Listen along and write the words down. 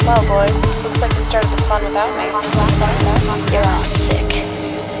Well, boys, looks like you started the fun without me. You're all sick.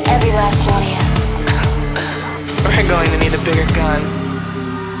 Every last one of you. We're going to need a bigger gun.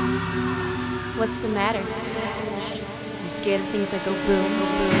 What's the matter? You scared of things that go boom?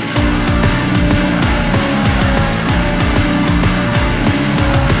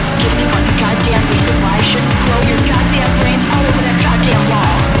 Give me one goddamn reason why I shouldn't blow your goddamn brains all over that goddamn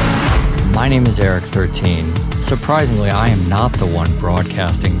wall. My name is Eric13. Surprisingly, I am not the one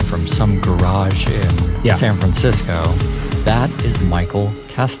broadcasting from some garage in San Francisco. That is Michael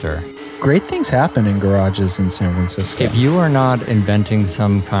Kester. Great things happen in garages in San Francisco. If you are not inventing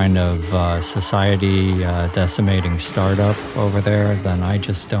some kind of society decimating startup over there, then I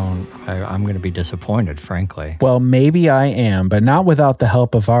just don't, I'm going to be disappointed, frankly. Well, maybe I am, but not without the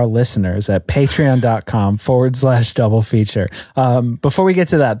help of our listeners at patreon.com/double feature. Before we get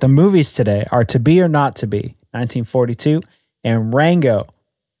to that, the movies today are To Be or Not to Be, 1942, and Rango,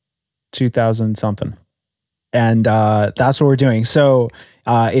 2000 something. And that's what we're doing. So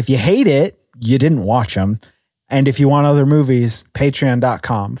if you hate it, you didn't watch them. And if you want other movies,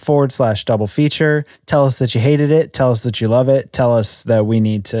 patreon.com/double feature. Tell us that you hated it. Tell us that you love it. Tell us that we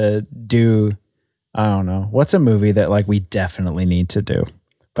need to do, I don't know, what's a movie that like we definitely need to do,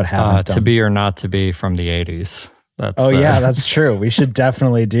 but haven't done? To Be or Not to Be from the 80s. Yeah, that's true. We should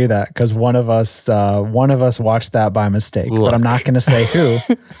definitely do that because one of us watched that by mistake. Look. But I'm not going to say who.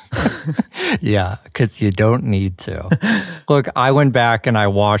 Yeah, because you don't need to. Look, I went back and I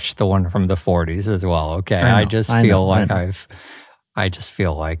watched the one from the 40s as well. Okay, I just feel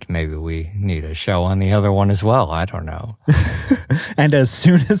like maybe we need a show on the other one as well. I don't know. And as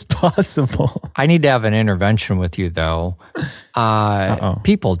soon as possible. I need to have an intervention with you though.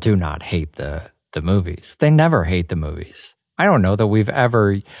 People do not hate the movies. They never hate the movies. I don't know that we've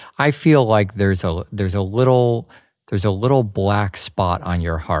ever. I feel like there's a little black spot on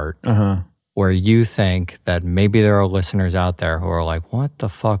your heart where you think that maybe there are listeners out there who are like, "What the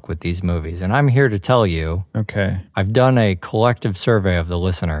fuck with these movies?" And I'm here to tell you. Okay. I've done a collective survey of the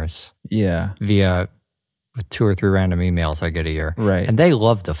listeners. Yeah. Via 2 or 3 random emails I get a year. Right. And they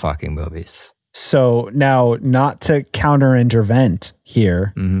love the fucking movies. So now, not to counter-intervent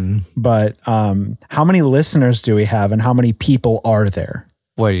here, but how many listeners do we have and how many people are there?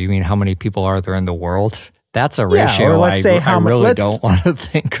 What do you mean, how many people are there in the world? That's a ratio or let's say I really don't want to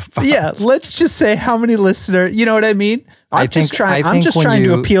think about. Yeah, let's just say how many listeners, you know what I mean? I'm just trying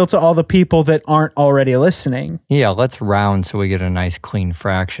to appeal to all the people that aren't already listening. Yeah, let's round so we get a nice clean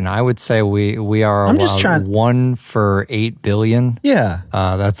fraction. I would say we are allowed 1 for 8 billion. Yeah.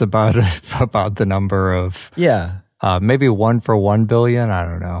 That's about the number of... Yeah. Maybe 1 for 1 billion. I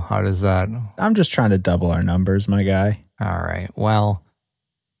don't know. How does that... I'm just trying to double our numbers, my guy. All right. Well,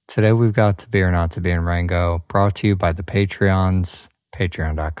 today we've got To Be or Not to Be in Rango, brought to you by the Patreons,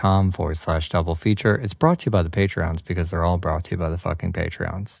 patreon.com/double feature. It's brought to you by the Patreons because they're all brought to you by the fucking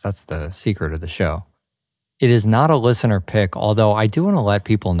Patreons. That's the secret of the show. It is not a listener pick, although I do want to let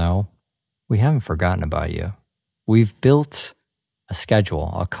people know we haven't forgotten about you. We've built a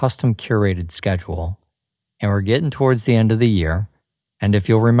schedule, a custom curated schedule, and we're getting towards the end of the year. And if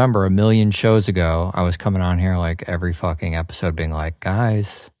you'll remember, 1 million shows ago, I was coming on here like every fucking episode being like,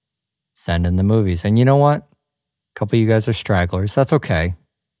 guys, send in the movies. And you know what? A couple of you guys are stragglers. That's okay.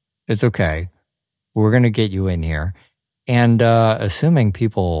 It's okay. We're going to get you in here. And assuming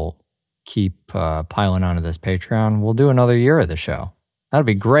people keep piling onto this Patreon, we'll do another year of the show. That'd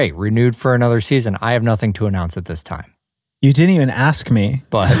be great. Renewed for another season. I have nothing to announce at this time. You didn't even ask me.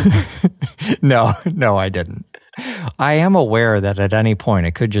 But no, I didn't. I am aware that at any point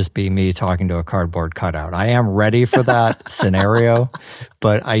it could just be me talking to a cardboard cutout. I am ready for that scenario,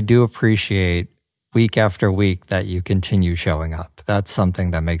 but I do appreciate week after week that you continue showing up. That's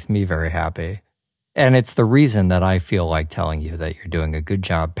something that makes me very happy. And it's the reason that I feel like telling you that you're doing a good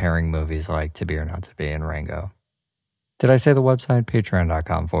job pairing movies like To Be or Not to Be in Rango. Did I say the website?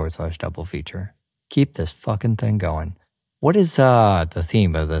 Patreon.com/double feature. Keep this fucking thing going. What is the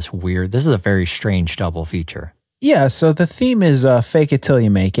theme of this weird? This is a very strange double feature. Yeah, so the theme is fake it till you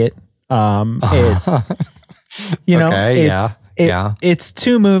make it. It's it's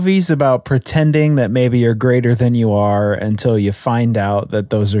 2 movies about pretending that maybe you're greater than you are until you find out that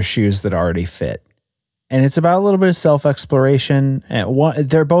those are shoes that already fit. And it's about a little bit of self-exploration. And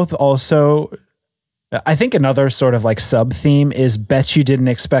they're both also, I think another sort of like sub-theme is bet you didn't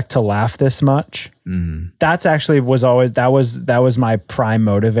expect to laugh this much. Mm-hmm. That's actually that was my prime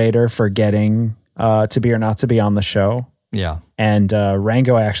motivator for getting To Be or Not to Be on the show. Yeah. And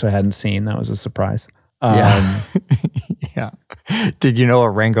Rango I actually hadn't seen. That was a surprise. Yeah. Did you know what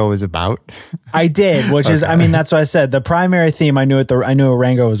Rango was about? I did, which is, I mean, that's what I said. The primary theme, I knew what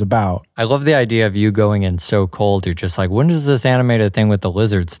Rango was about. I love the idea of you going in so cold. You're just like, when does this animated thing with the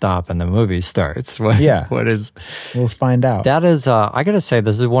lizard stop and the movie starts? What is? Let's find out. That is, I got to say,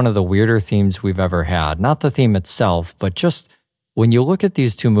 this is one of the weirder themes we've ever had. Not the theme itself, but just when you look at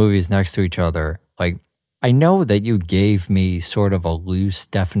these two movies next to each other, like, I know that you gave me sort of a loose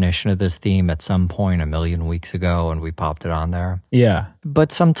definition of this theme at some point a million weeks ago, and we popped it on there. Yeah.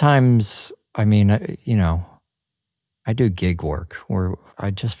 But sometimes, I mean, you know, I do gig work where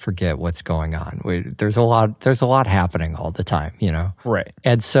I just forget what's going on. There's a lot happening all the time, you know? Right.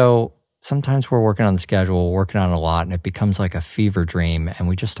 And so sometimes we're working on the schedule, working on a lot, and it becomes like a fever dream, and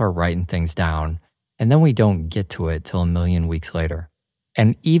we just start writing things down, and then we don't get to it till a million weeks later.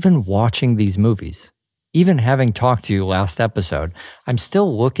 And even watching these movies, even having talked to you last episode, I'm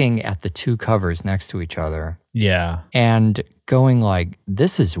still looking at the two covers next to each other. Yeah. And going like,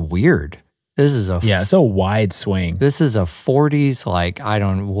 this is weird. This is it's a wide swing. This is a 40s, like,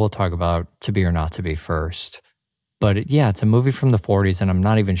 we'll talk about To Be or Not to Be first. But it's a movie from the 40s, and I'm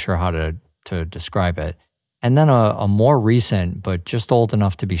not even sure how to describe it. And then a more recent, but just old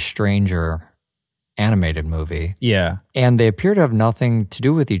enough to be stranger animated movie. Yeah. And they appear to have nothing to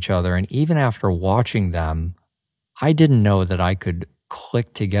do with each other. And even after watching them, I didn't know that I could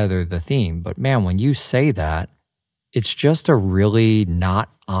click together the theme. But man, when you say that, it's just a really not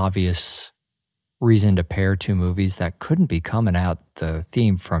obvious reason to pair two movies that couldn't be coming at the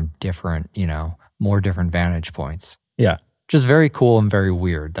theme from different, more different vantage points. Yeah. Just very cool and very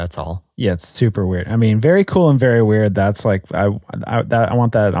weird. That's all. Yeah, it's super weird. I mean, very cool and very weird. That's like I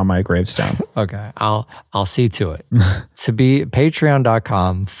want that on my gravestone. Okay, I'll see to it. To be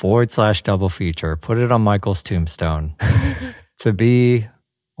patreon.com/double feature. Put it on Michael's tombstone. To Be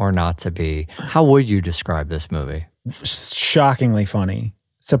or Not to Be. How would you describe this movie? Shockingly funny.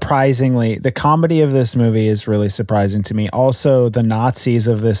 Surprisingly, the comedy of this movie is really surprising to me. Also, the Nazis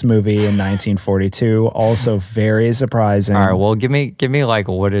of this movie in 1942, also very surprising. All right, well, give me like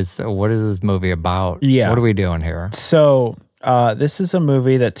what is this movie about? Yeah, what are we doing here? So, this is a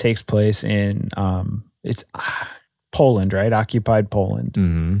movie that takes place in it's Poland, right? Occupied Poland.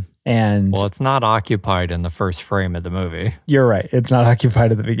 Mm-hmm. And well, it's not occupied in the first frame of the movie. You're right. It's not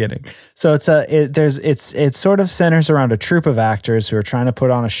occupied at the beginning. So it sort of centers around a troupe of actors who are trying to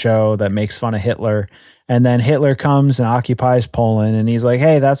put on a show that makes fun of Hitler. And then Hitler comes and occupies Poland, and he's like,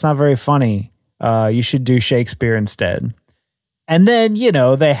 "Hey, that's not very funny. You should do Shakespeare instead." And then,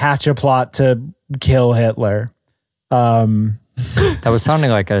 they hatch a plot to kill Hitler. That was sounding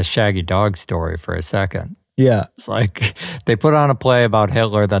like a Shaggy Dog story for a second. Yeah. It's like they put on a play about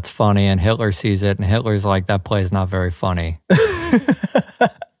Hitler that's funny, and Hitler sees it, and Hitler's like, that play is not very funny.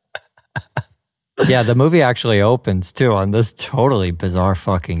 Yeah, the movie actually opens too on this totally bizarre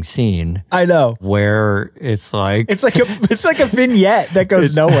fucking scene. I know. Where it's like a vignette that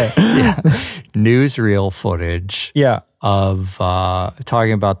goes nowhere. Yeah. Newsreel footage. Yeah. Of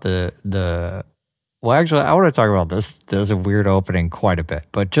talking about the well, actually, I want to talk about this. There's a weird opening quite a bit,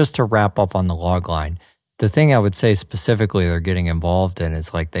 but just to wrap up on the log line. The thing I would say specifically they're getting involved in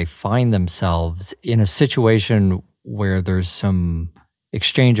is like they find themselves in a situation where there's some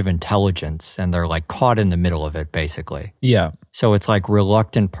exchange of intelligence and they're like caught in the middle of it, basically. Yeah. So it's like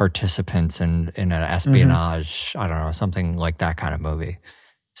reluctant participants in an espionage, I don't know, something like that kind of movie.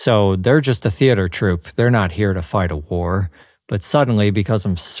 So they're just a theater troupe. They're not here to fight a war. But suddenly, because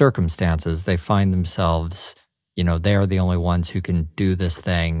of circumstances, they find themselves, they're the only ones who can do this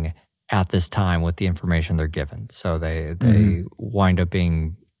thing at this time with the information they're given. So they wind up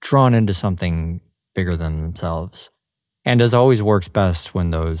being drawn into something bigger than themselves. And as always works best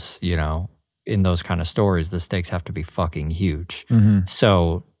when those, in those kind of stories, the stakes have to be fucking huge. Mm-hmm.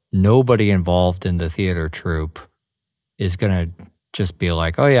 So nobody involved in the theater troupe is going to just be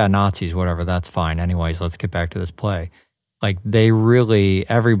like, oh yeah, Nazis, whatever, that's fine. Anyways, let's get back to this play. Like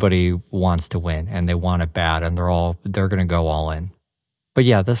everybody wants to win and they want it bad and they're going to go all in. But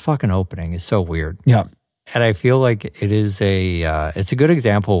yeah, this fucking opening is so weird. Yeah. And I feel like it is it's a good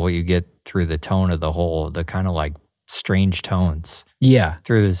example of what you get through the tone of the kind of like strange tones. Yeah.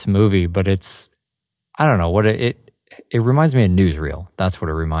 Through this movie, but I don't know what it reminds me of Newsreel. That's what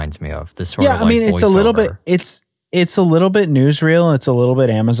it reminds me of. This sort of like it's a little bit, it's a little bit newsreel and it's a little bit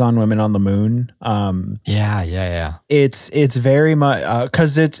Amazon Women on the Moon. Yeah. It's very much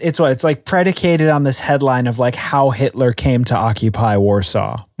because it's like predicated on this headline of like how Hitler came to occupy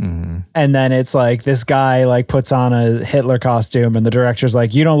Warsaw, and then it's like this guy like puts on a Hitler costume and the director's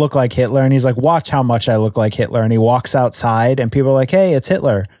like, "You don't look like Hitler," and he's like, "Watch how much I look like Hitler," and he walks outside and people are like, "Hey, it's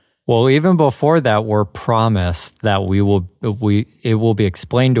Hitler," Well, even before that, we're promised that it will be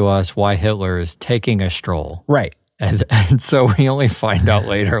explained to us why Hitler is taking a stroll. Right. And so we only find out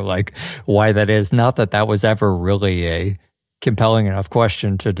later, like, why that is. Not that that was ever really a compelling enough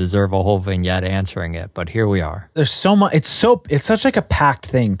question to deserve a whole vignette answering it, but here we are. There's so much. It's such like a packed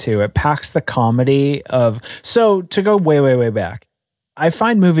thing too. It packs the comedy of. So to go way, way, way back, I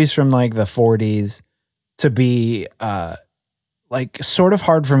find movies from like the 40s to be like sort of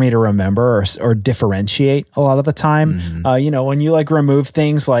hard for me to remember or differentiate a lot of the time. Mm-hmm. When you like remove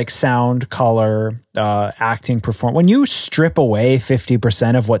things like sound, color, acting, perform, when you strip away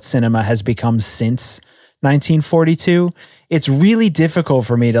 50% of what cinema has become since 1942, it's really difficult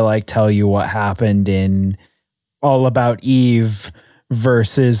for me to like tell you what happened in All About Eve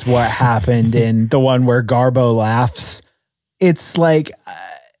versus what happened in the one where Garbo laughs. It's like,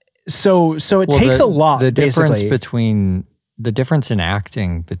 so it takes a lot. The basically. The difference in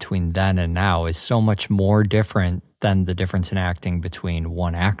acting between then and now is so much more different than the difference in acting between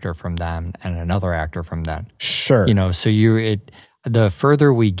one actor from then and another actor from then. Sure. So the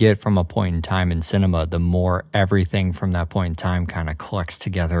further we get from a point in time in cinema, the more everything from that point in time kind of collects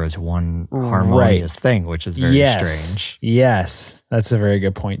together as one harmonious thing, which is very strange. Yes. That's a very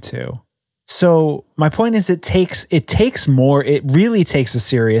good point too. So my point is it really takes a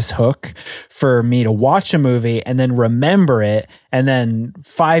serious hook for me to watch a movie and then remember it. And then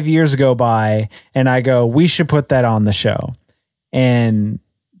 5 years go by and I go, we should put that on the show. And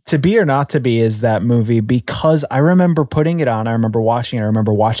To Be or Not to Be is that movie because I remember putting it on. I remember watching it. I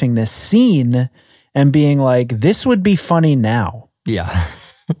remember watching this scene and being like, this would be funny now. Yeah.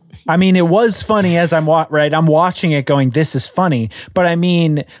 I mean, it was funny as I'm watching it going, this is funny. But I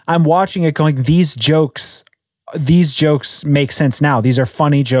mean, I'm watching it going, these jokes make sense now. These are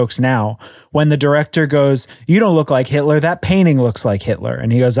funny jokes now. When the director goes, you don't look like Hitler. That painting looks like Hitler.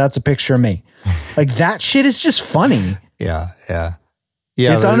 And he goes, that's a picture of me. Like that shit is just funny. Yeah.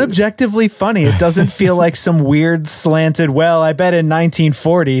 It's unobjectively funny. It doesn't feel like some weird slanted, well, I bet in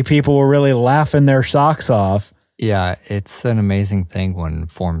 1940 people were really laughing their socks off. Yeah, it's an amazing thing when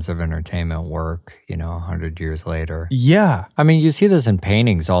forms of entertainment work, 100 years later. Yeah. I mean, you see this in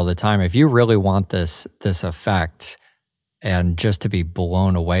paintings all the time. If you really want this effect and just to be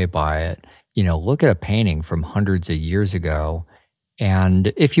blown away by it, look at a painting from hundreds of years ago.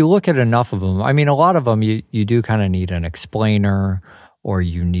 And if you look at enough of them, I mean, a lot of them you do kind of need an explainer or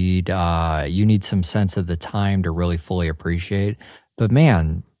you need some sense of the time to really fully appreciate. But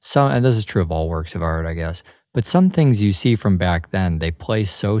man, and this is true of all works of art, I guess, but some things you see from back then, they play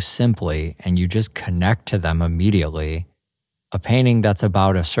so simply and you just connect to them immediately. A painting that's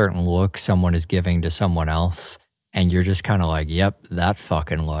about a certain look someone is giving to someone else, and you're just kind of like, yep, that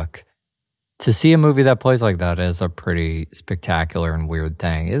fucking look. To see a movie that plays like that is a pretty spectacular and weird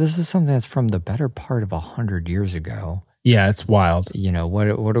thing. This is something that's from the better part of 100 years ago. Yeah, it's wild. What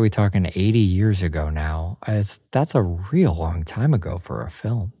are we talking, 80 years ago now? That's a real long time ago for a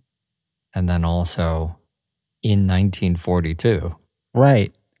film. And then also in 1942.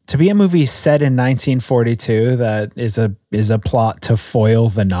 Right. To be a movie set in 1942 that is a plot to foil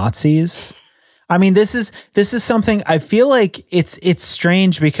the Nazis. I mean, this is something I feel like it's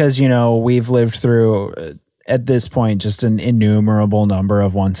strange because, we've lived through at this point just an innumerable number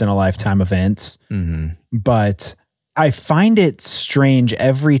of once in a lifetime events. Mm-hmm. But I find it strange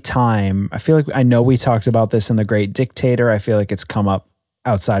every time. I feel like I know we talked about this in The Great Dictator. I feel like it's come up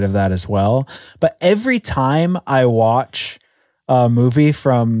outside of that as well. But every time I watch a movie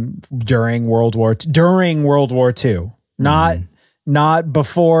from during World War II, not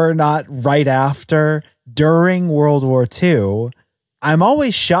before, not right after, during World War II, I'm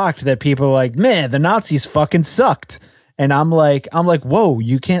always shocked that people are like, man, the Nazis fucking sucked. And I'm like, whoa,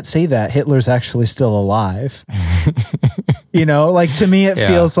 you can't say that. Hitler's actually still alive. To me, it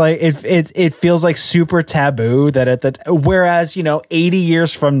feels like it feels like super taboo that whereas, 80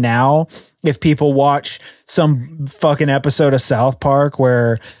 years from now, if people watch some fucking episode of South Park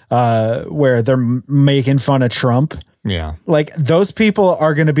where they're making fun of Trump, yeah, like those people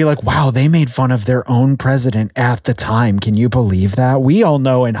are going to be like, wow, they made fun of their own president at the time. Can you believe that? We all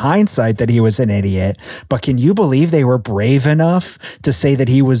know in hindsight that he was an idiot, but can you believe they were brave enough to say that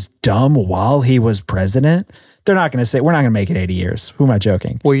he was dumb while he was president? They're not going to say, we're not going to make it 80 years. Who am I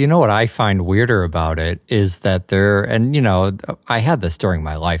joking? Well, what I find weirder about it is that I had this during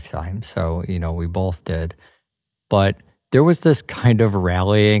my lifetime, so, we both did, but there was this kind of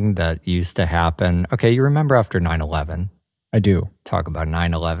rallying that used to happen. Okay, you remember after 9/11? I do. Talk about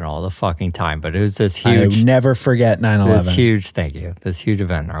 9/11 all the fucking time, but it was this huge... I never forget 9/11. This huge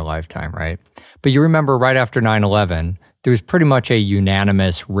event in our lifetime, right? But you remember right after 9/11, there was pretty much a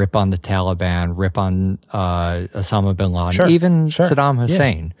unanimous rip on the Taliban, rip on Osama bin Laden, even Saddam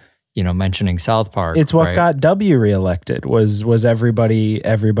Hussein. You know, mentioning South Park. It's what got W reelected. Was everybody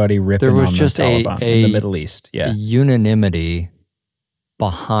ripping there was on just the Taliban in the Middle East? A unanimity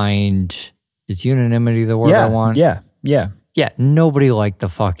behind. Is unanimity the word I want? Yeah, nobody liked the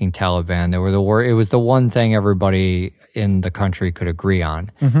fucking Taliban. They were the word. It was the one thing everybody in the country could agree on.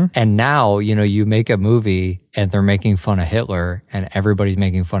 And now, you know, you make a movie and they're making fun of Hitler, and everybody's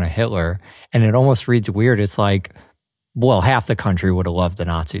making fun of Hitler, and it almost reads weird. It's like, well, half the country would have loved the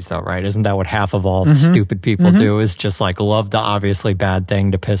Nazis, though, right? Isn't that what half of all stupid people do? Is just like love the obviously bad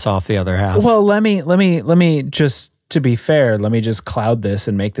thing to piss off the other half. Well, let me just, to be fair, let me just cloud this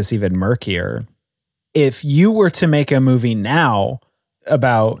and make this even murkier. If you were to make a movie now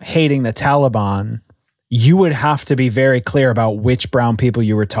about hating the Taliban, you would have to be very clear about which brown people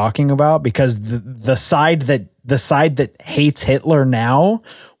you were talking about, because the side that hates Hitler now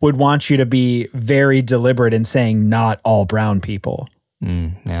would want you to be very deliberate in saying not all brown people.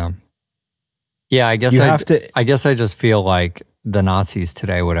 Yeah. I guess I guess I just feel like the Nazis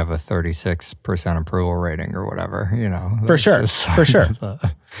today would have a 36% approval rating or whatever, you know. For sure. It's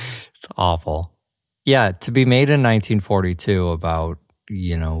awful. Yeah, to be made in 1942 about,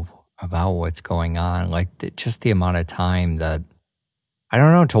 you know, about what's going on, like just the amount of time that, I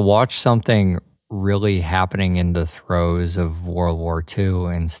don't know, to watch something really happening in the throes of World War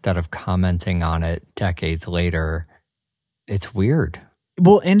II instead of commenting on it decades later, it's weird.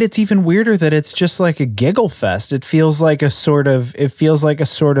 Well, and it's even weirder that it's just like a giggle fest. It feels like a sort of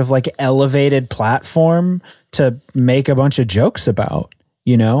like elevated platform to make a bunch of jokes about,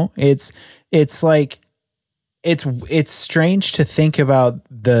 you know? It's like, it's strange to think about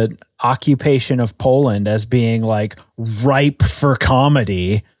the occupation of Poland as being like ripe for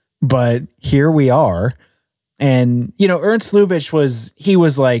comedy, but here we are. And, you know, Ernst Lubitsch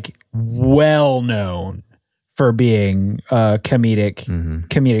was like well known for being a comedic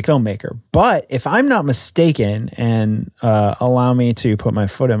filmmaker. But if I'm not mistaken, and allow me to put my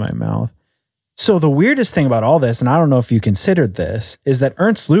foot in my mouth. So the weirdest thing about all this, and I don't know if you considered this, is that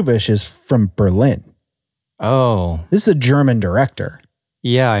Ernst Lubitsch is from Berlin. Oh. This is a German director.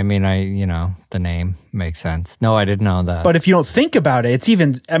 Yeah, I mean, the name makes sense. No, I didn't know that. But if you don't think about it, it's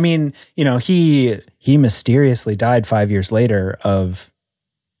even, I mean, you know, he mysteriously died 5 years later of,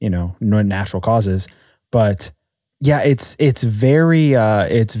 you know, natural causes. But yeah, it's very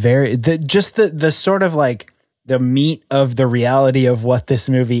the sort of like the meat of the reality of what this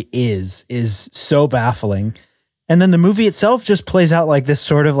movie is so baffling. And then the movie itself just plays out like this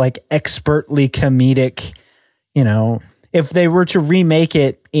sort of like expertly comedic, you know, if they were to remake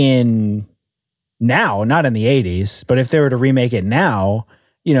it in now, not in the 80s, but if they were to remake it now,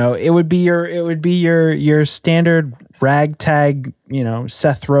 you know, it would be your standard ragtag, you know,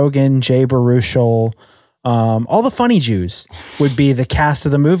 Seth Rogen, Jay Baruchel, all the funny Jews would be the cast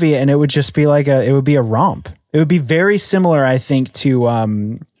of the movie, and it would just be like it would be a romp. It would be very similar, I think,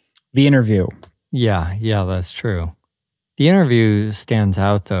 to The Interview. Yeah, that's true. The Interview stands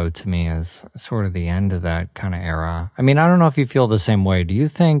out, though, to me as sort of the end of that kind of era. I mean, I don't know if you feel the same way. Do you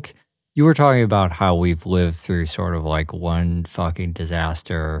think, you were talking about how we've lived through sort of like one fucking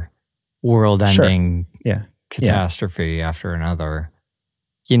disaster, world-ending catastrophe after another.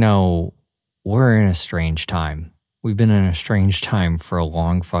 You know, we're in a strange time. We've been in a strange time for a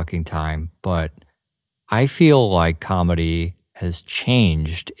long fucking time, but I feel like comedy has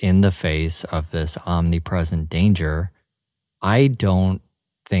changed in the face of this omnipresent danger. I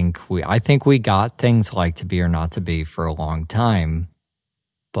think we got things like To Be or Not to Be for a long time,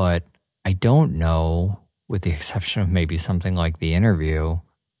 but I don't know, with the exception of maybe something like The Interview.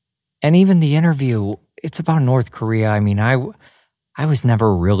 And even The Interview, it's about North Korea. I mean, I was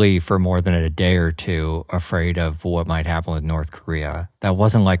never really, for more than a day or two, afraid of what might happen with North Korea. That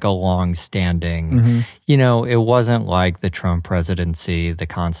wasn't like a long-standing, you know, it wasn't like the Trump presidency, the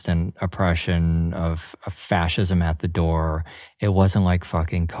constant oppression of fascism at the door. It wasn't like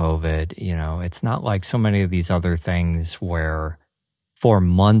fucking COVID, you know. It's not like so many of these other things where for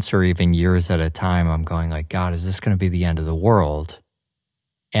months or even years at a time, I'm going like, God, is this going to be the end of the world?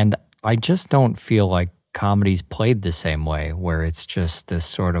 And I just don't feel like comedy's played the same way, where it's just this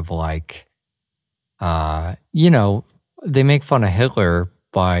sort of like, you know, they make fun of Hitler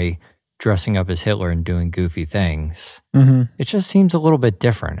by dressing up as Hitler and doing goofy things. It just seems a little bit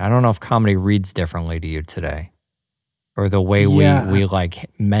different. I don't know if comedy reads differently to you today, or the way we like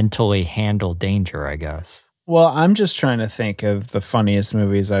mentally handle danger, I guess. Well, I'm just trying to think of the funniest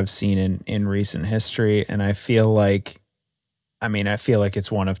movies I've seen in recent history, and I feel like I mean, I feel like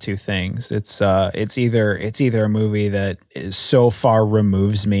it's one of two things. It's either a movie that is so far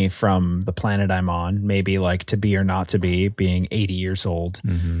removes me from the planet I'm on, maybe like To Be or Not to Be, being 80 years old,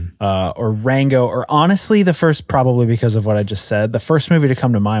 or Rango, or honestly, the first, probably because of what I just said, the first movie to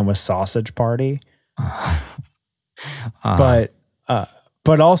come to mind was Sausage Party.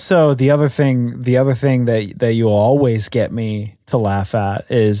 But also the other thing that you will always get me to laugh at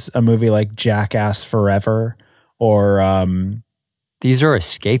is a movie like Jackass Forever, or these are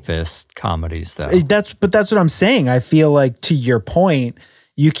escapist comedies, though. That's what I'm saying. I feel like, to your point,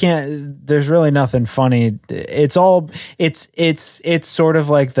 you can't. There's really nothing funny. It's sort of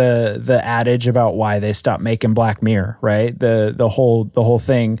like the adage about why they stopped making Black Mirror, right? The whole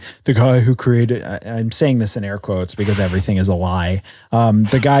thing. The guy who created. I'm saying this in air quotes because everything is a lie.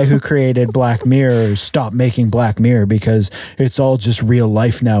 The guy who created Black Mirror stopped making Black Mirror because it's all just real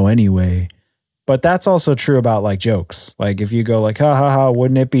life now anyway. But that's also true about like jokes. Like if you go like, ha ha ha,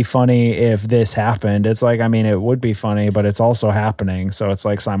 wouldn't it be funny if this happened? It's like, I mean, it would be funny, but it's also happening. So it's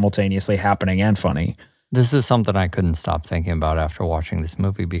like simultaneously happening and funny. This is something I couldn't stop thinking about after watching this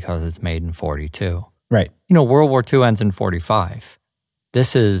movie because it's made in 42. Right. You know, World War II ends in 45.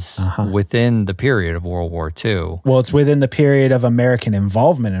 This is within the period of World War II. Well, it's within the period of American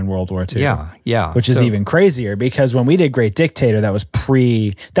involvement in World War II. Yeah. Which is even crazier because when we did Great Dictator, that was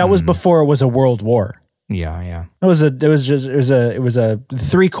was before it was a world war. Yeah. It was a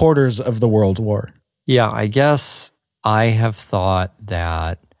 3/4 of the World War. Yeah, I guess I have thought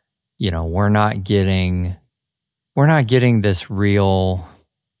that, you know, we're not getting this real.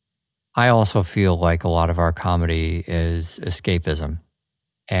 I also feel like a lot of our comedy is escapism.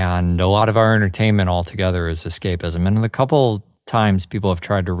 And a lot of our entertainment altogether is escapism. And a couple times people have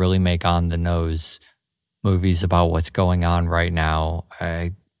tried to really make on the nose movies about what's going on right now.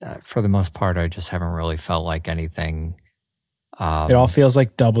 For the most part, I just haven't really felt like anything. It all feels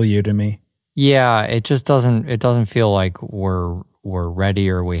like W to me. Yeah, it just doesn't. It doesn't feel like we're ready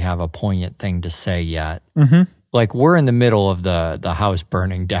or we have a poignant thing to say yet. Mm-hmm. Like we're in the middle of the house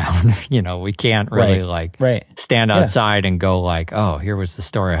burning down. You know, we can't really stand outside and go like, oh, here was the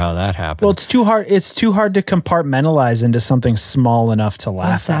story of how that happened. Well, it's too hard. It's too hard to compartmentalize into something small enough to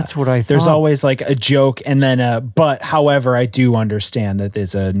laugh at. That's what I thought. There's always like a joke and then but however, I do understand that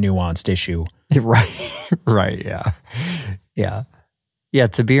there's a nuanced issue. Right. Yeah.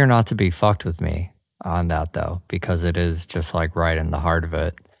 To Be or Not to Be fucked with me on that though, because it is just like right in the heart of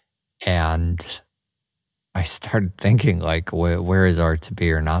it. And I started thinking like, where is our To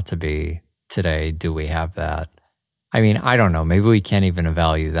Be or Not to Be today? Do we have that? I mean, I don't know. Maybe we can't even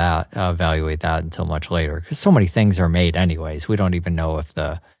evaluate that until much later because so many things are made anyways. We don't even know if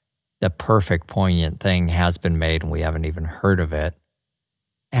the perfect poignant thing has been made and we haven't even heard of it.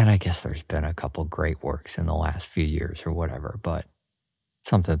 And I guess there's been a couple great works in the last few years or whatever, but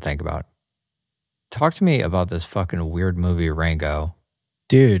something to think about. Talk to me about this fucking weird movie, Rango.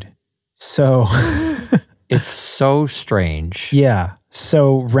 Dude, so... It's so strange. Yeah.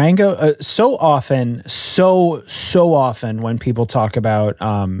 So Rango, so often when people talk about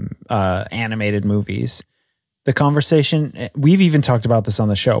animated movies, the conversation, we've even talked about this on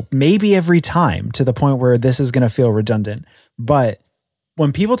the show, maybe every time to the point where this is going to feel redundant. But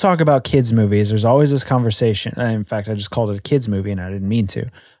when people talk about kids movies, there's always this conversation. In fact, I just called it a kids movie and I didn't mean to.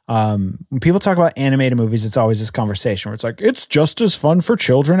 When people talk about animated movies, it's always this conversation where it's like, it's just as fun for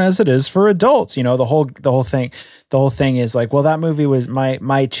children as it is for adults. You know, the whole thing is like, well, that movie was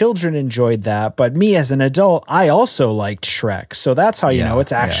my children enjoyed that, but me as an adult, I also liked Shrek. So that's how you know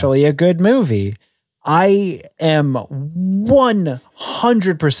it's actually a good movie. I am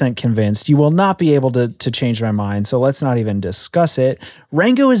 100% convinced you will not be able to change my mind. So let's not even discuss it.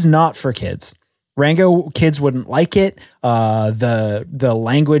 Rango is not for kids. Rango, kids wouldn't like it. The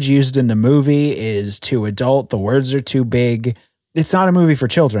language used in the movie is too adult. The words are too big. It's not a movie for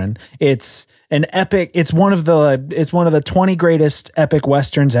children. It's an epic. It's one of the 20 greatest epic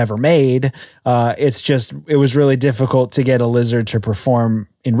westerns ever made. It was really difficult to get a lizard to perform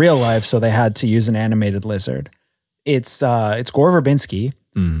in real life, so they had to use an animated lizard. It's Gore Verbinski.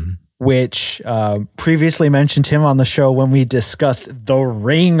 Which previously mentioned him on the show when we discussed the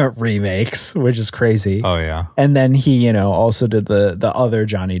Ring remakes, which is crazy. Oh yeah. And then he, also did the other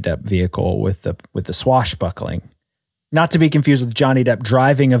Johnny Depp vehicle with the swashbuckling. Not to be confused with Johnny Depp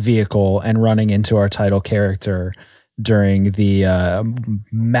driving a vehicle and running into our title character during the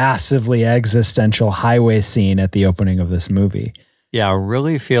massively existential highway scene at the opening of this movie. Yeah, it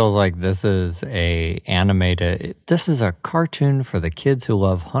really feels like this is a cartoon for the kids who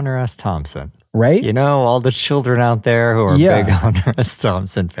love Hunter S. Thompson. Right? You know, all the children out there who are big Hunter S.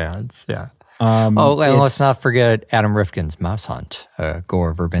 Thompson fans. Yeah. And it's- let's not forget Adam Rifkin's Mouse Hunt, a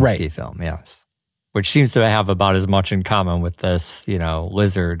Gore Verbinski Right. film, yes. Which seems to have about as much in common with this,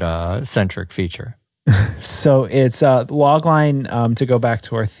 lizard-centric feature. So it's logline, to go back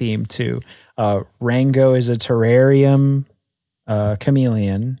to our theme too. Rango is a terrarium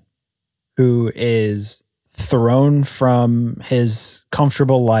chameleon who is thrown from his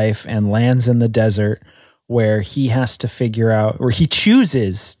comfortable life and lands in the desert, where he has to figure out, or he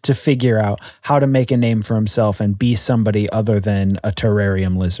chooses to figure out how to make a name for himself and be somebody other than a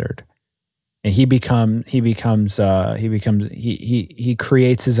terrarium lizard. And he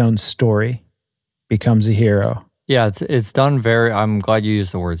creates his own story, becomes a hero. Yeah, it's done very, I'm glad you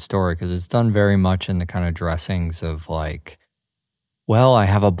used the word story, because it's done very much in the kind of dressings of like, well, I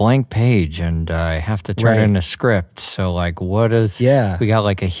have a blank page and I have to turn in a script. So like, what is, we got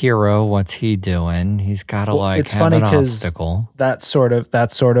like a hero, what's he doing? He's got to it's have funny an obstacle. That sort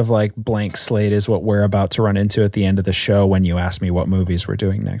of like blank slate is what we're about to run into at the end of the show when you ask me what movies we're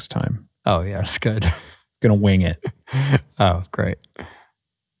doing next time. Oh, yes, good. Gonna wing it. Oh, great.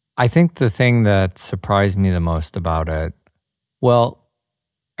 I think the thing that surprised me the most about it, well,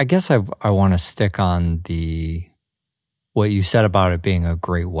 I guess I want to stick on what you said about it being a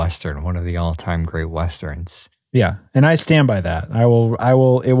great Western, one of the all-time great Westerns. Yeah, and I stand by that.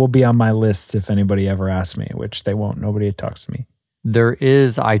 It will be on my list if anybody ever asks me, which they won't. Nobody talks to me. There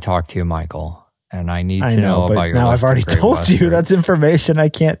is I Talk to You, Michael, and I need to know about your now list I've already of great told you. Westerns. That's information I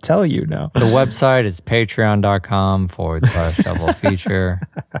can't tell you now. The website is patreon.com/double feature.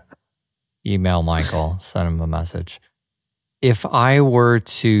 Email Michael, send him a message. If I were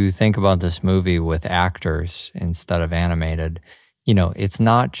to think about this movie with actors instead of animated, it's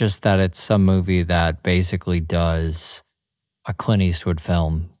not just that it's some movie that basically does a Clint Eastwood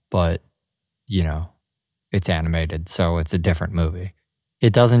film, but, it's animated, so it's a different movie.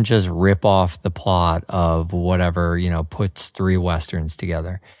 It doesn't just rip off the plot of whatever, puts three Westerns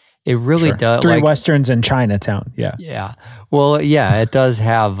together. It really does. Three Westerns in Chinatown. Yeah. Yeah. Well, yeah, it does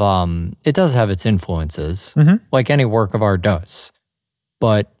have its influences, like any work of art does.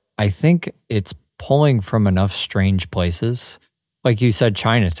 But I think it's pulling from enough strange places. Like you said,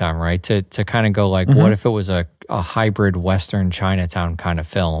 Chinatown, right? To kind of go like, what if it was a hybrid Western Chinatown kind of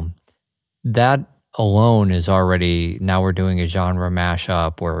film? That alone is already, now we're doing a genre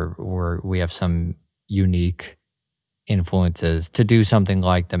mashup where we have some unique influences to do something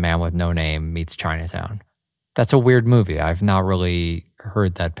like The Man with No Name meets Chinatown. That's a weird movie. I've not really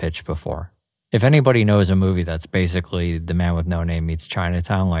heard that pitch before. If anybody knows a movie that's basically The Man with No Name meets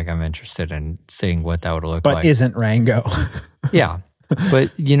Chinatown, like I'm interested in seeing what that would look like. But isn't Rango. Yeah.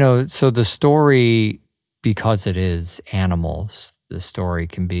 But, so the story, because it is animals, the story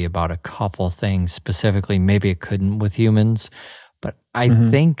can be about a couple things specifically. Maybe it couldn't with humans, but I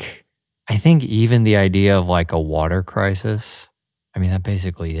think even the idea of like a water crisis, that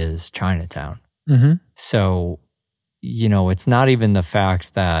basically is Chinatown. So, it's not even the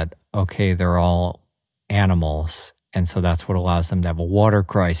fact that, okay, they're all animals, and so that's what allows them to have a water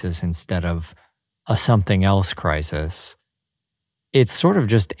crisis instead of a something else crisis. It's sort of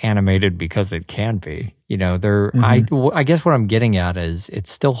just animated because it can be. I guess what I'm getting at is it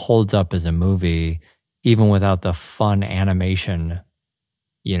still holds up as a movie, even without the fun animation,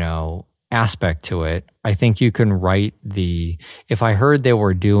 aspect to it. I think you can write if I heard they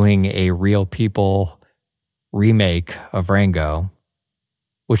were doing a Real People remake of Rango,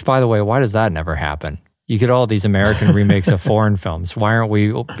 which, by the way, why does that never happen? You get all these American remakes of foreign films. Why aren't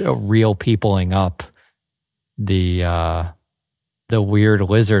we real peopling up the weird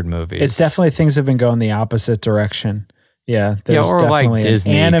lizard movies? It's definitely, things have been going the opposite direction. Yeah, there's or like definitely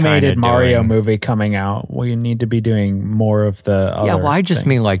Disney an animated Mario doing movie coming out. We need to be doing more of the other Yeah, well, I just thing.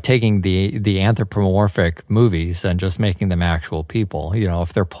 mean like taking the anthropomorphic movies and just making them actual people.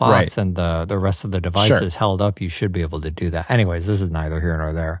 If their plots and the rest of the devices held up, you should be able to do that. Anyways, this is neither here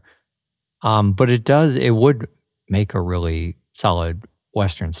nor there. But it would make a really solid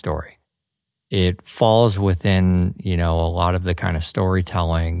Western story. It falls within, a lot of the kind of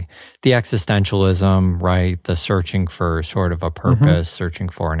storytelling, the existentialism, right? The searching for sort of a purpose, searching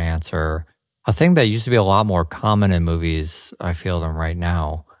for an answer. A thing that used to be a lot more common in movies, I feel, than right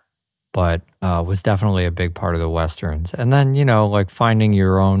now, but was definitely a big part of the Westerns. And then, like finding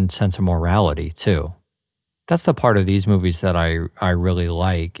your own sense of morality too. That's the part of these movies that I really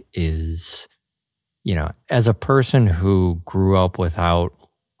like is, as a person who grew up without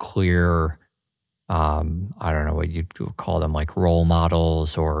clear, I don't know what you'd call them, like role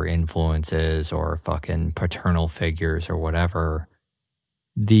models or influences or fucking paternal figures or whatever.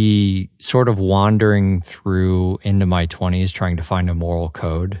 The sort of wandering through into my 20s trying to find a moral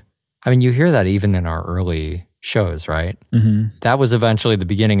code I mean, you hear that even in our early shows, right? Mm-hmm. That was eventually the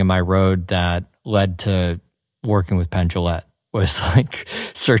beginning of my road that led to working with Penn Jillette, was like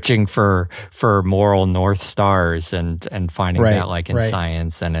searching for moral North Stars and finding that like in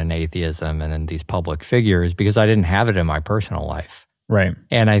science and in atheism and in these public figures, because I didn't have it in my personal life. Right.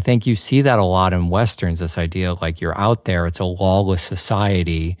 And I think you see that a lot in Westerns, this idea of like you're out there, it's a lawless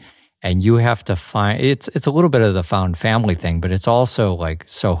society, and you have to find, it's a little bit of the found family thing, but it's also like,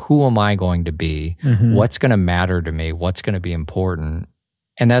 so who am I going to be? Mm-hmm. What's going to matter to me? What's going to be important?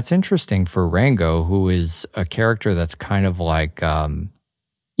 And that's interesting for Rango, who is a character that's kind of like,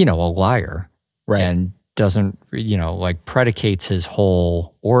 you know, a liar. Right. And doesn't, you know, like predicates his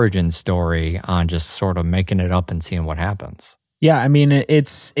whole origin story on just sort of making it up and seeing what happens. Yeah, I mean,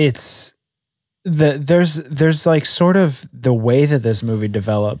 there's like sort of the way that this movie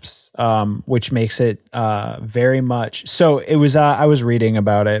develops, which makes it very much. So it was I was reading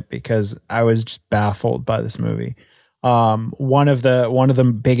about it because I was just baffled by this movie. One of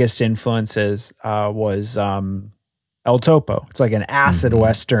the biggest influences was El Topo. It's like an acid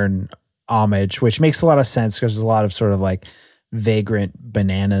Western homage, which makes a lot of sense because there's a lot of sort of like vagrant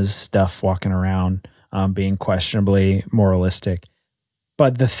bananas stuff walking around. Being questionably moralistic.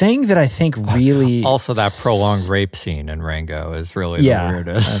 But the thing that I think really... Also, that prolonged rape scene in Rango is really the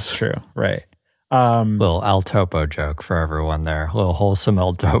weirdest. That's true, right. Little El Topo joke for everyone there. A little wholesome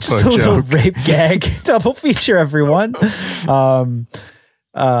El Topo just joke. A little rape gag. Double feature, everyone.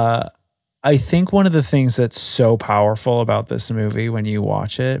 I think one of the things that's so powerful about this movie when you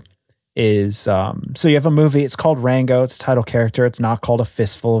watch it is so you have a movie, it's called Rango, it's a title character, it's not called A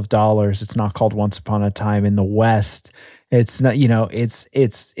Fistful of Dollars, it's not called Once Upon a Time in the West, it's not, you know, it's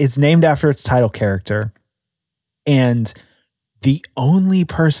named after its title character, and the only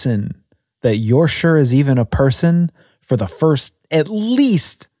person that you're sure is even a person for the first at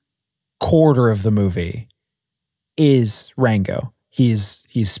least quarter of the movie is Rango. He's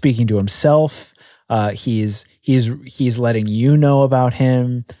speaking to himself, he's letting you know about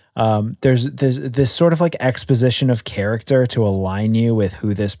him. There's this sort of like exposition of character to align you with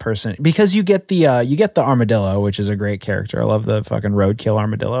who this person, because you get the armadillo, which is a great character. I love the fucking roadkill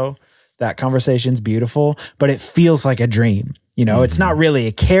armadillo. That conversation's beautiful, but it feels like a dream. You know, it's not really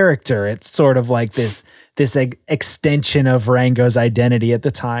a character. It's sort of like this extension of Rango's identity at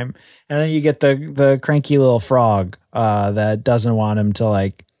the time. And then you get the cranky little frog that doesn't want him to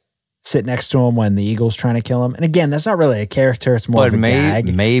like sit next to him when the eagle's trying to kill him. And again, that's not really a character. It's more of a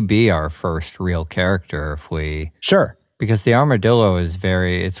gag. May be our first real character if we... Sure. Because the armadillo is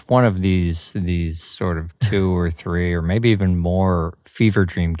it's one of these sort of 2 or 3 or maybe even more fever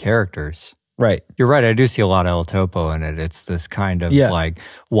dream characters. Right. You're right. I do see a lot of El Topo in it. It's this kind of like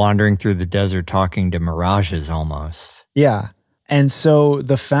wandering through the desert talking to mirages almost. Yeah. And so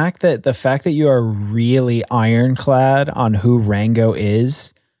the fact that you are really ironclad on who Rango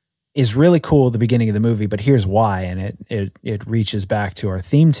is really cool at the beginning of the movie, but here's why, and it reaches back to our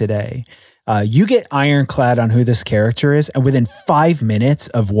theme today. You get ironclad on who this character is, and within 5 minutes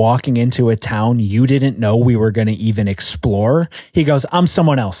of walking into a town you didn't know we were going to even explore, he goes, "I'm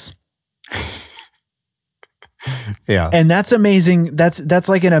someone else." Yeah. And that's amazing. That's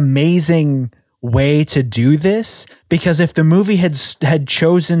like an amazing way to do this, because if the movie had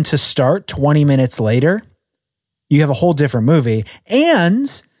chosen to start 20 minutes later, you have a whole different movie.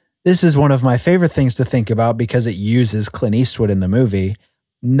 And this is one of my favorite things to think about because it uses Clint Eastwood in the movie.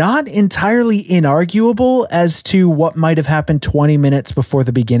 Not entirely inarguable as to what might have happened 20 minutes before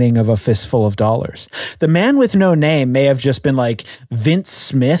the beginning of A Fistful of Dollars. The man with no name may have just been like Vince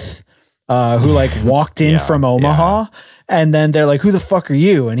Smith, who like walked in from Omaha, and then they're like, "Who the fuck are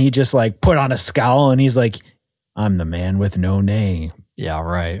you?" And he just like put on a scowl and he's like, "I'm the man with no name." Yeah,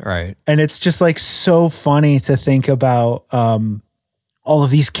 right. And it's just like so funny to think about all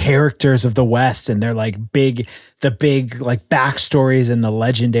of these characters of the West and they're like the big like backstories and the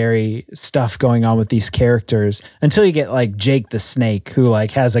legendary stuff going on with these characters, until you get like Jake the Snake, who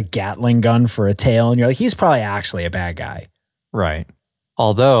like has a Gatling gun for a tail, and you're like, he's probably actually a bad guy. Right.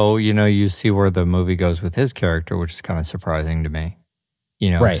 Although, you know, you see where the movie goes with his character, which is kind of surprising to me. You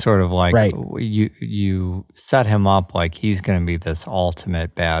know, sort of like you set him up like he's going to be this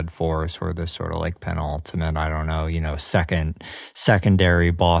ultimate bad force, or this sort of like penultimate, I don't know, you know, secondary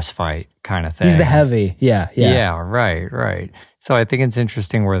boss fight kind of thing. He's the heavy. Yeah. Yeah, right. So I think it's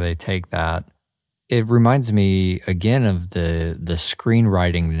interesting where they take that. It reminds me again of the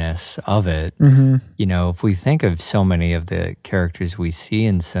screenwritingness of it. Mm-hmm. You know, if we think of so many of the characters we see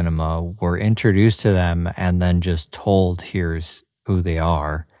in cinema, we're introduced to them and then just told, here's who they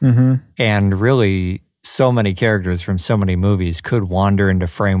are. Mm-hmm. And really, so many characters from so many movies could wander into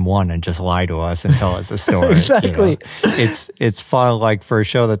frame one and just lie to us and tell us a story. Exactly. It's fun, like for a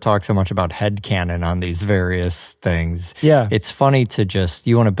show that talks so much about headcanon on these various things. Yeah. It's funny to just,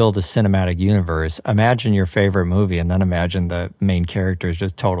 you want to build a cinematic universe. Imagine your favorite movie and then imagine the main character is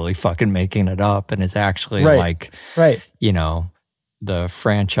just totally fucking making it up and is actually Right. you know, the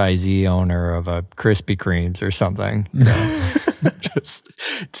franchisee owner of a Krispy Kreme's or something. You know? Just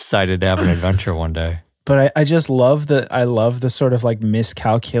decided to have an adventure one day. But I just love I love the sort of like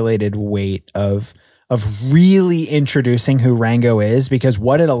miscalculated weight of really introducing who Rango is, because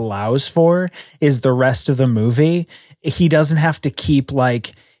what it allows for is the rest of the movie. He doesn't have to keep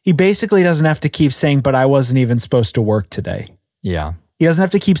he basically doesn't have to keep saying, but I wasn't even supposed to work today. Yeah. He doesn't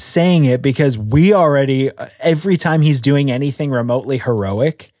have to keep saying it because we already, every time he's doing anything remotely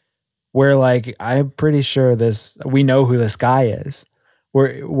heroic, we're like, I'm pretty sure we know who this guy is.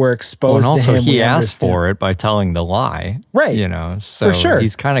 We're exposed and to also him. He asked for it by telling the lie. Right. You know, so for sure.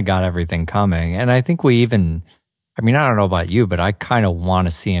 He's kind of got everything coming. And I think I don't know about you, but I kind of want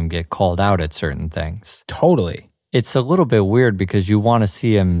to see him get called out at certain things. Totally. It's a little bit weird because you want to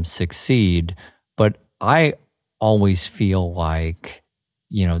see him succeed, but I always feel like,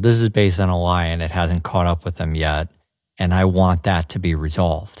 you know, this is based on a lie and it hasn't caught up with him yet. And I want that to be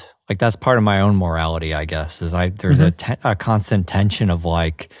resolved. Like that's part of my own morality, I guess, there's a constant tension of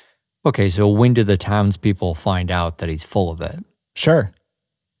like, okay, so when do the townspeople find out that he's full of it? Sure.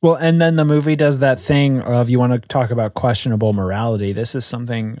 Well, and then the movie does that thing of, you want to talk about questionable morality. This is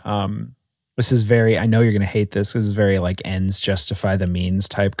something, this is very, I know you're going to hate this. This is very like ends justify the means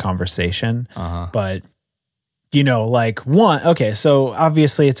type conversation. But you know, like okay, so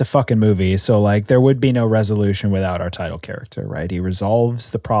obviously it's a fucking movie. So like there would be no resolution without our title character, right? He resolves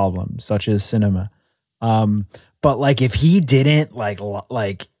the problem, such as cinema. But like if he didn't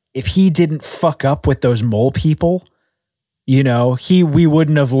if he didn't fuck up with those mole people, you know, we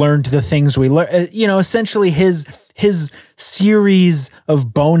wouldn't have learned the things we learned. You know, essentially his series of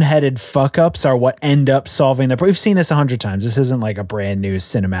boneheaded fuck ups are what end up solving the problem. We've seen this 100 times. This isn't like a brand new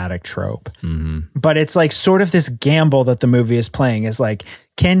cinematic trope, but it's like sort of this gamble that the movie is playing is like,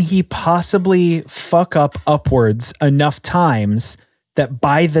 can he possibly fuck up upwards enough times that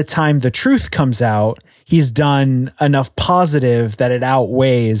by the time the truth comes out, he's done enough positive that it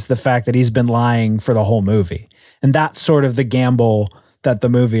outweighs the fact that he's been lying for the whole movie. And that's sort of the gamble that the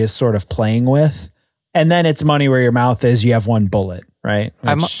movie is sort of playing with. And then it's money where your mouth is. You have one bullet, right?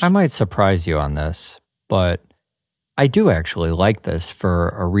 I might surprise you on this, but I do actually like this for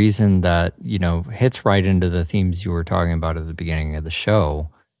a reason that, you know, hits right into the themes you were talking about at the beginning of the show,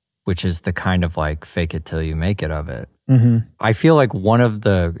 which is the kind of like fake it till you make it of it. I feel like one of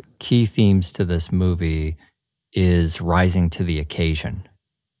the key themes to this movie is rising to the occasion.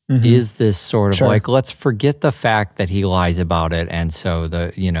 Is this sort of like, let's forget the fact that he lies about it. And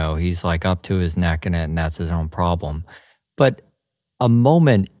so he's like up to his neck in it and that's his own problem. But a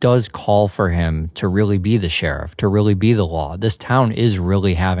moment does call for him to really be the sheriff, to really be the law. This town is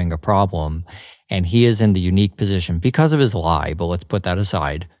really having a problem and he is in the unique position because of his lie. But let's put that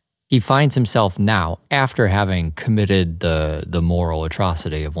aside. He finds himself now, after having committed the moral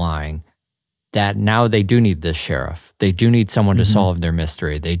atrocity of lying, that now they do need this sheriff. They do need someone to solve their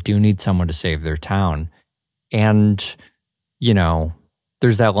mystery. They do need someone to save their town. And, you know,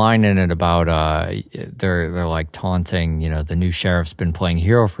 there's that line in it about they're like taunting, you know, the new sheriff's been playing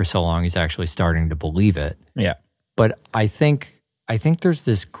hero for so long, he's actually starting to believe it. Yeah. But I think there's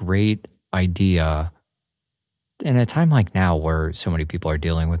this great idea in a time like now where so many people are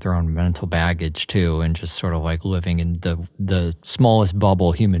dealing with their own mental baggage too, and just sort of like living in the smallest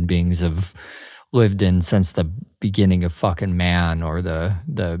bubble human beings have lived in since the beginning of fucking man, or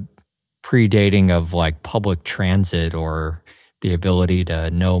the predating of like public transit, or the ability to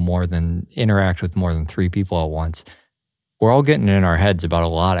interact with more than 3 people at once. We're all getting in our heads about a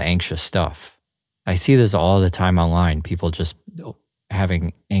lot of anxious stuff. I see this all the time online, people just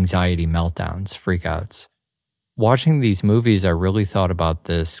having anxiety meltdowns, freakouts. Watching these movies, I really thought about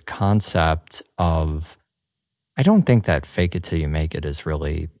this concept of, I don't think that fake it till you make it is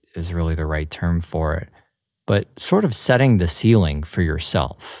really the right term for it, but sort of setting the ceiling for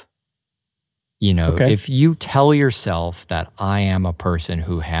yourself. You know, if you tell yourself that I am a person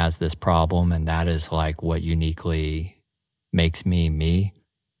who has this problem and that is like what uniquely makes me me,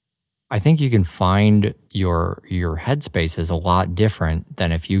 I think you can find your headspace is a lot different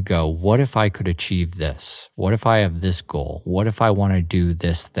than if you go, what if I could achieve this? What if I have this goal? What if I want to do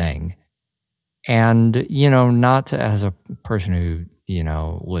this thing? And, you know, as a person who, you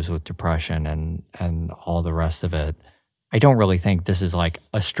know, lives with depression and all the rest of it, I don't really think this is like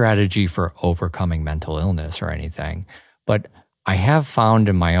a strategy for overcoming mental illness or anything. But I have found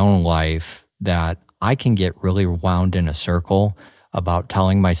in my own life that I can get really wound in a circle about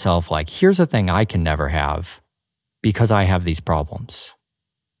telling myself, like, here's a thing I can never have because I have these problems.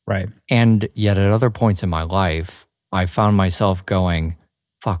 Right. And yet at other points in my life, I found myself going,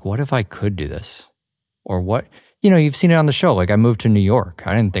 fuck, what if I could do this? Or what, you've seen it on the show. Like I moved to New York.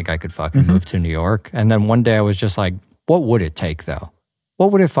 I didn't think I could fucking move to New York. And then one day I was just like, what would it take though?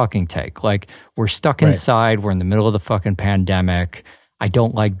 What would it fucking take? Like we're stuck inside. We're in the middle of the fucking pandemic. I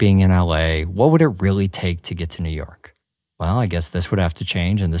don't like being in LA. What would it really take to get to New York? Well, I guess this would have to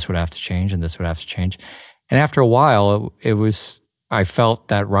change and this would have to change and this would have to change. And after a while, I felt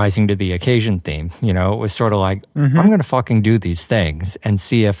that rising to the occasion theme. It was sort of like, I'm going to fucking do these things and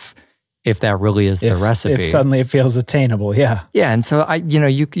see if that really is the recipe. If suddenly it feels attainable, yeah. Yeah, and so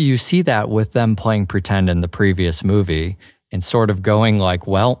you see that with them playing pretend in the previous movie and sort of going like,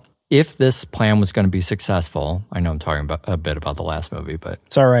 well, if this plan was going to be successful, I know I'm talking about a bit about the last movie, but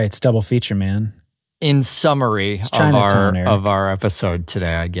it's all right. It's double feature, man. In summary of our episode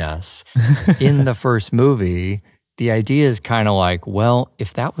today, I guess, in the first movie, the idea is kind of like, well,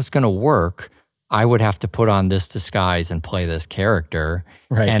 if that was going to work, I would have to put on this disguise and play this character.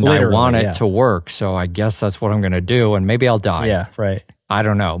 Right. And I want it to work. So I guess that's what I'm going to do. And maybe I'll die. Yeah, right. I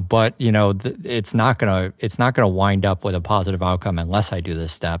don't know. But, it's not going to wind up with a positive outcome unless I do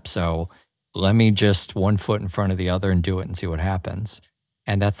this step. So let me just one foot in front of the other and do it and see what happens.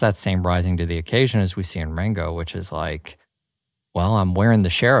 And that's that same rising to the occasion as we see in Rango, which is like, well, I'm wearing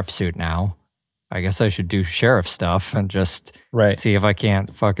the sheriff suit now. I guess I should do sheriff stuff and just see if I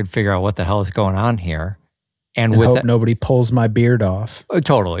can't fucking figure out what the hell is going on here. And with hope nobody pulls my beard off.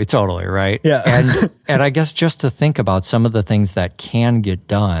 Totally, right? Yeah. And I guess just to think about some of the things that can get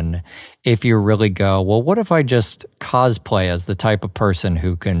done if you really go, well, what if I just cosplay as the type of person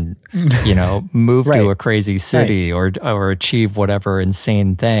who can, move to a crazy city or achieve whatever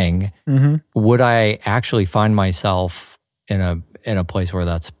insane thing? Mm-hmm. Would I actually find myself in a place where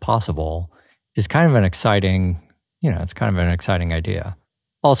that's possible? Is kind of an exciting, idea.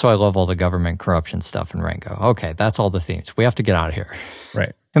 Also, I love all the government corruption stuff in Rango. Okay, that's all the themes. We have to get out of here.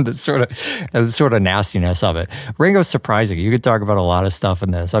 Right. And the sort of nastiness of it. Rango's surprising. You could talk about a lot of stuff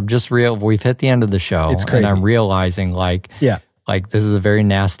in this. We've hit the end of the show. It's crazy. And I'm realizing like this is a very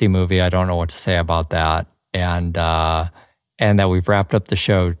nasty movie. I don't know what to say about that. And that we've wrapped up the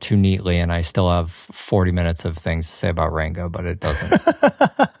show too neatly and I still have 40 minutes of things to say about Rango, but it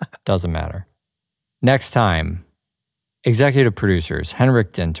doesn't matter. Next time, executive producers,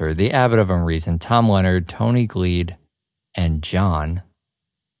 Henrik Dinter, The Abbot of Unreason, Tom Leonard, Tony Gleed, and John.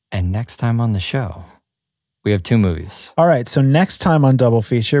 And next time on the show, we have 2 movies. All right, so next time on Double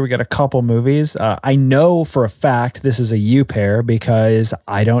Feature, we got a couple movies. I know for a fact this is a you pair because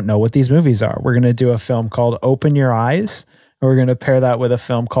I don't know what these movies are. We're going to do a film called Open Your Eyes. We're going to pair that with a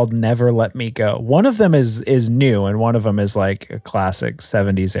film called Never Let Me Go. One of them is new, and one of them is like a classic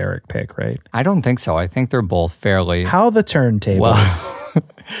 70s Eric pick, right? I don't think so. I think they're both fairly... How the turntables. Well,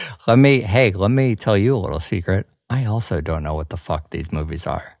 let me tell you a little secret. I also don't know what the fuck these movies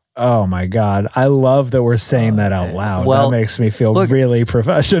are. Oh my God. I love that we're saying that out loud. Well, that makes me feel really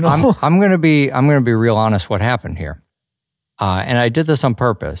professional. I'm going to be real honest what happened here. And I did this on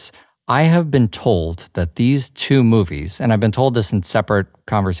purpose. I have been told that these 2 movies, and I've been told this in separate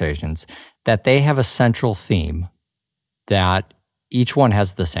conversations, that they have a central theme that each one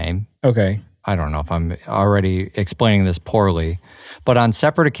has the same. Okay. I don't know if I'm already explaining this poorly, but on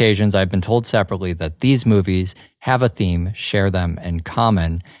separate occasions, I've been told separately that these movies have a theme, share them in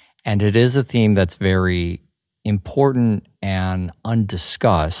common, and it is a theme that's very important and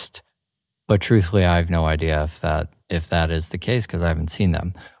undiscussed, but truthfully, I have no idea if that is the case because I haven't seen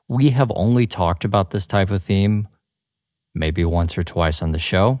them. We have only talked about this type of theme maybe once or twice on the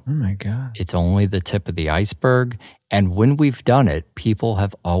show. Oh my God. It's only the tip of the iceberg. And when we've done it, people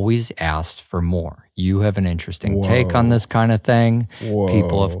have always asked for more. You have an interesting take on this kind of thing. Whoa.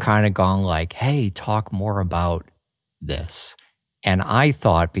 People have kind of gone like, hey, talk more about this. And I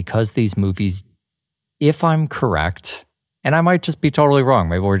thought because these movies, if I'm correct, and I might just be totally wrong,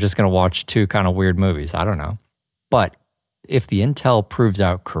 maybe we're just going to watch 2 kind of weird movies. I don't know. But if the intel proves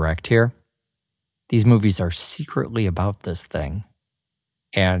out correct here, these movies are secretly about this thing.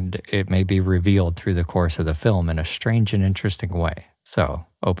 And it may be revealed through the course of the film in a strange and interesting way. So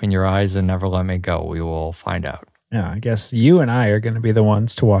open your eyes and never let me go. We will find out. Yeah, I guess you and I are going to be the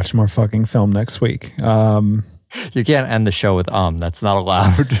ones to watch more fucking film next week. You can't end the show with That's not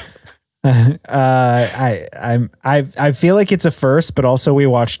allowed. I feel like it's a first, but also we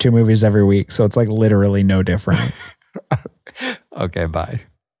watch 2 movies every week, so it's like literally no different. Okay, bye.